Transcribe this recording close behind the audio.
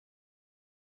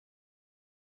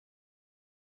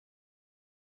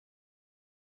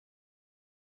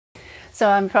So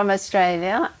I'm from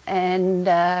Australia, and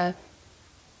I've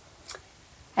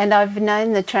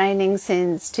known the training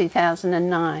since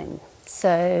 2009.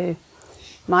 So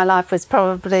my life was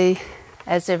probably,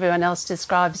 as everyone else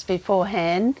describes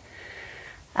beforehand,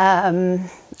 a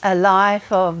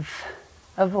life of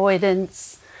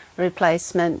avoidance,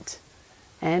 replacement,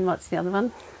 and what's the other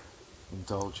one?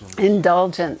 Indulgence.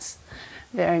 Indulgence,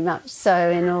 very much so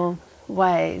in all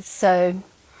ways. So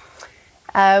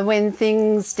when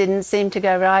things didn't seem to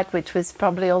go right, which was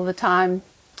probably all the time,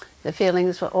 the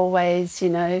feelings were always, you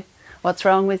know, what's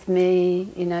wrong with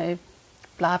me, you know,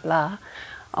 blah, blah,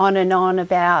 on and on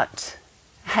about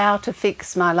how to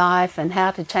fix my life and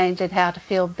how to change it, how to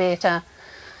feel better,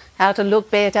 how to look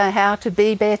better, how to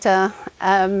be better.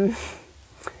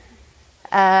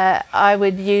 I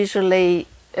would usually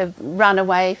run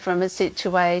away from a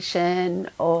situation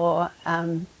or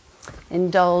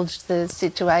indulge the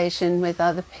situation with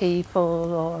other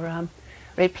people or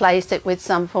replace it with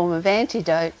some form of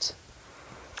antidote.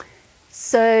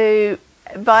 So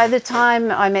by the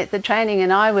time I met the training,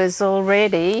 and I was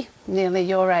already nearly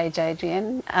your age,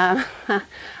 Adrienne, I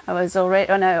was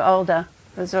already, oh no, older,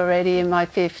 I was already in my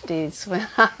 50s when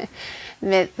I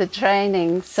met the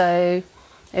training. So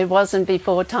it wasn't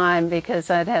before time, because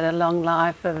I'd had a long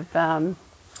life of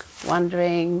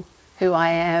wondering who I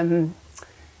am,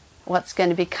 what's going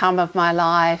to become of my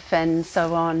life, and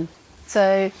so on.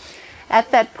 So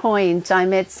at that point I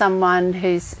met someone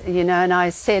who's, you know, and I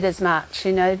said as much,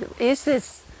 you know, is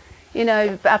this, you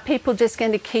know, are people just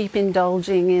going to keep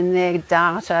indulging in their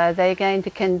data? Are they going to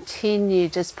continue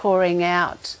just pouring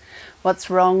out what's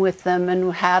wrong with them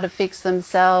and how to fix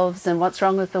themselves and what's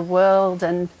wrong with the world,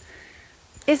 and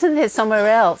isn't there somewhere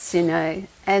else, you know?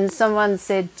 And someone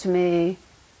said to me,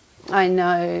 I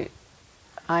know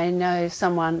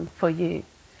someone for you,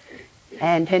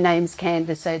 and her name's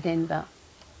Candice O'Denver.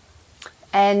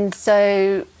 And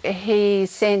so he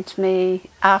sent me,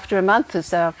 after a month or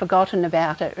so, I've forgotten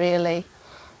about it really,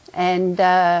 and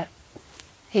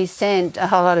he sent a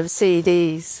whole lot of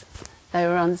CDs. They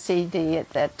were on CD at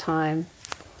that time.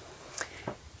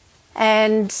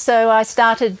 And so I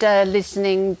started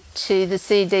listening to the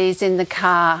CDs in the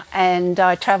car, and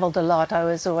I travelled a lot. I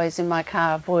was always in my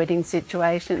car avoiding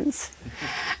situations.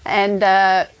 And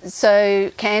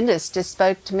so Candice just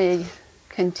spoke to me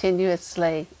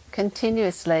continuously,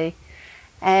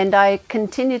 and I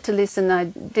continued to listen. I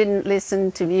didn't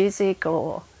listen to music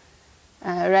or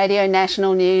Radio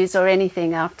National News or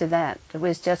anything after that. It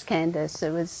was just Candice.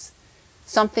 It was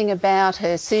something about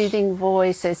her soothing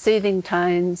voice, her soothing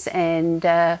tones, and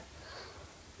there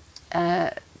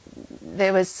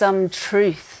was some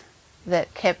truth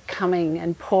that kept coming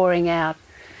and pouring out,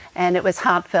 and it was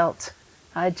heartfelt.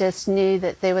 I just knew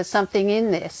that there was something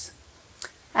in this.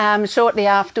 Shortly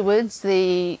afterwards,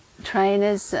 the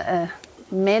trainers,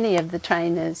 many of the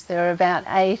trainers, there were about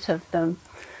 8 of them,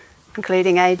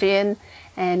 including Adrienne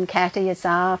and Cathy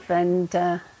Asaf and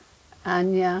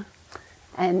Anya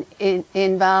and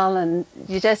Inval, and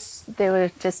there were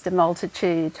just a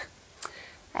multitude.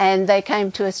 And they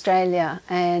came to Australia,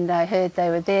 and I heard they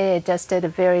were there just at a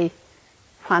very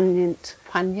poignant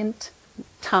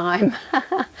time.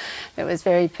 It was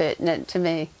very pertinent to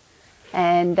me.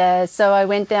 And so I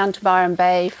went down to Byron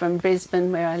Bay from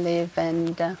Brisbane, where I live,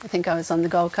 and I think I was on the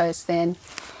Gold Coast then,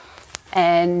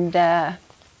 and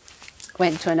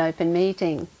went to an open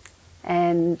meeting.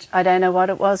 And I don't know what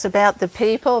it was about the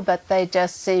people, but they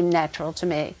just seemed natural to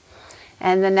me.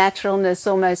 And the naturalness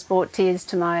almost brought tears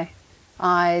to my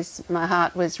eyes. My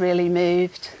heart was really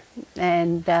moved,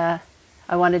 and I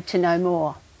wanted to know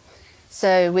more.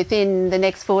 So within the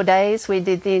next 4 days we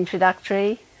did the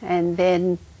introductory, and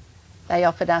then they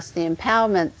offered us the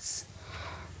empowerments.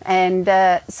 And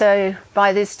so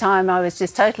by this time I was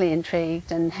just totally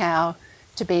intrigued in how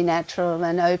to be natural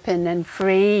and open and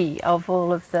free of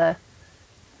all of the,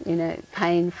 you know,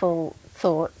 painful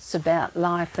thoughts about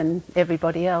life and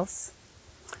everybody else.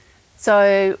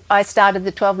 So I started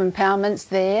the 12 empowerments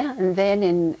there, and then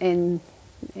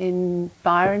in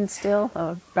Byron still,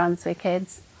 or Brunswick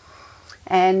Heads,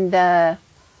 and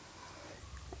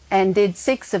did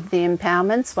 6 of the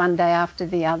empowerments, one day after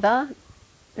the other,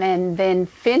 and then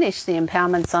finished the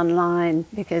empowerments online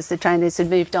because the trainers had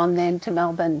moved on then to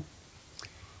Melbourne.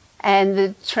 And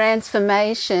the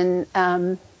transformation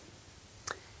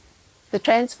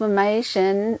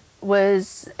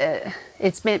was,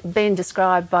 it's been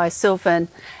described by Sylvan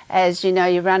as, you know,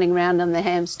 you're running around on the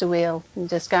hamster wheel and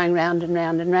just going round and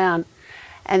round and round.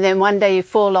 And then one day you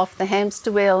fall off the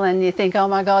hamster wheel and you think, oh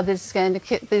my God, this is going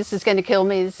to kill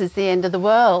me, this is the end of the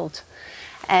world.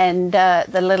 And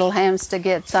the little hamster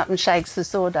gets up and shakes the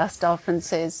sawdust off and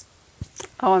says,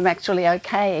 oh, I'm actually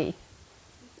okay.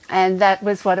 And that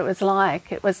was what it was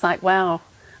like. It was like, wow,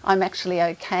 I'm actually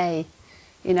okay.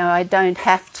 You know, I don't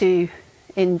have to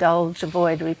indulge,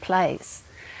 avoid, replace.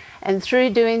 And through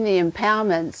doing the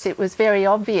empowerments, it was very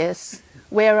obvious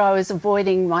where I was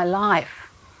avoiding my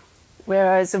life,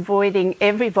 where I was avoiding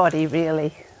everybody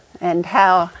really, and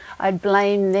how I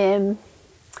blamed them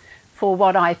for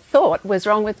what I thought was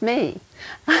wrong with me.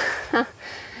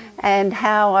 And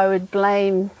how I would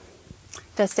blame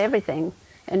just everything,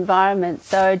 environment,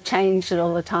 so I'd change it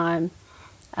all the time.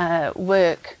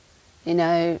 Work, you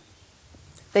know,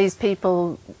 these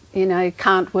people, you know,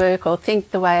 can't work or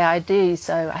think the way I do,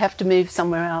 so I have to move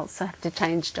somewhere else, I have to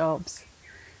change jobs.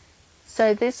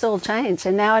 So this all changed,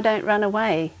 and now I don't run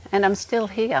away, and I'm still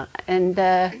here. And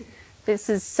this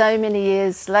is so many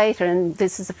years later, and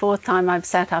this is the 4th time I've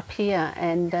sat up here,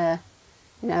 and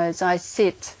you know, as I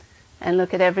sit and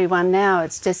look at everyone now,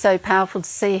 it's just so powerful to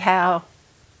see how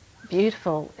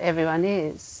beautiful everyone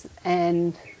is,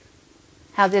 and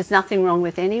how there's nothing wrong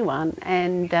with anyone,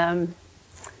 and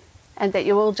that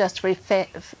you all just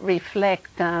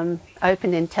reflect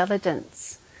open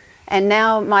intelligence. And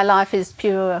now my life is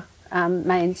pure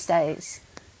mainstays.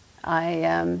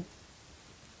 I'm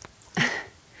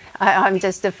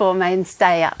just a 4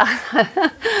 mainstayer.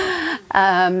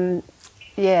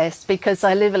 Yes, because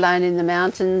I live alone in the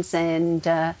mountains, and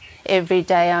every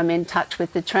day I'm in touch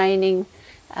with the training,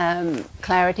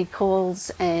 clarity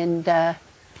calls, and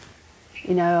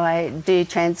you know, I do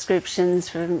transcriptions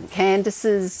from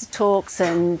Candace's talks,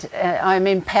 and I'm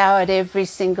empowered every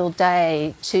single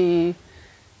day to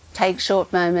take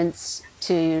short moments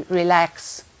to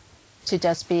relax, to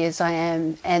just be as I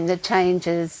am. And the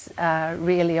changes are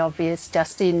really obvious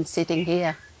just in sitting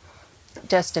here,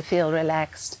 just to feel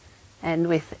relaxed. And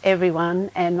with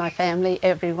everyone and my family,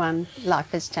 everyone,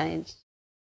 life has changed.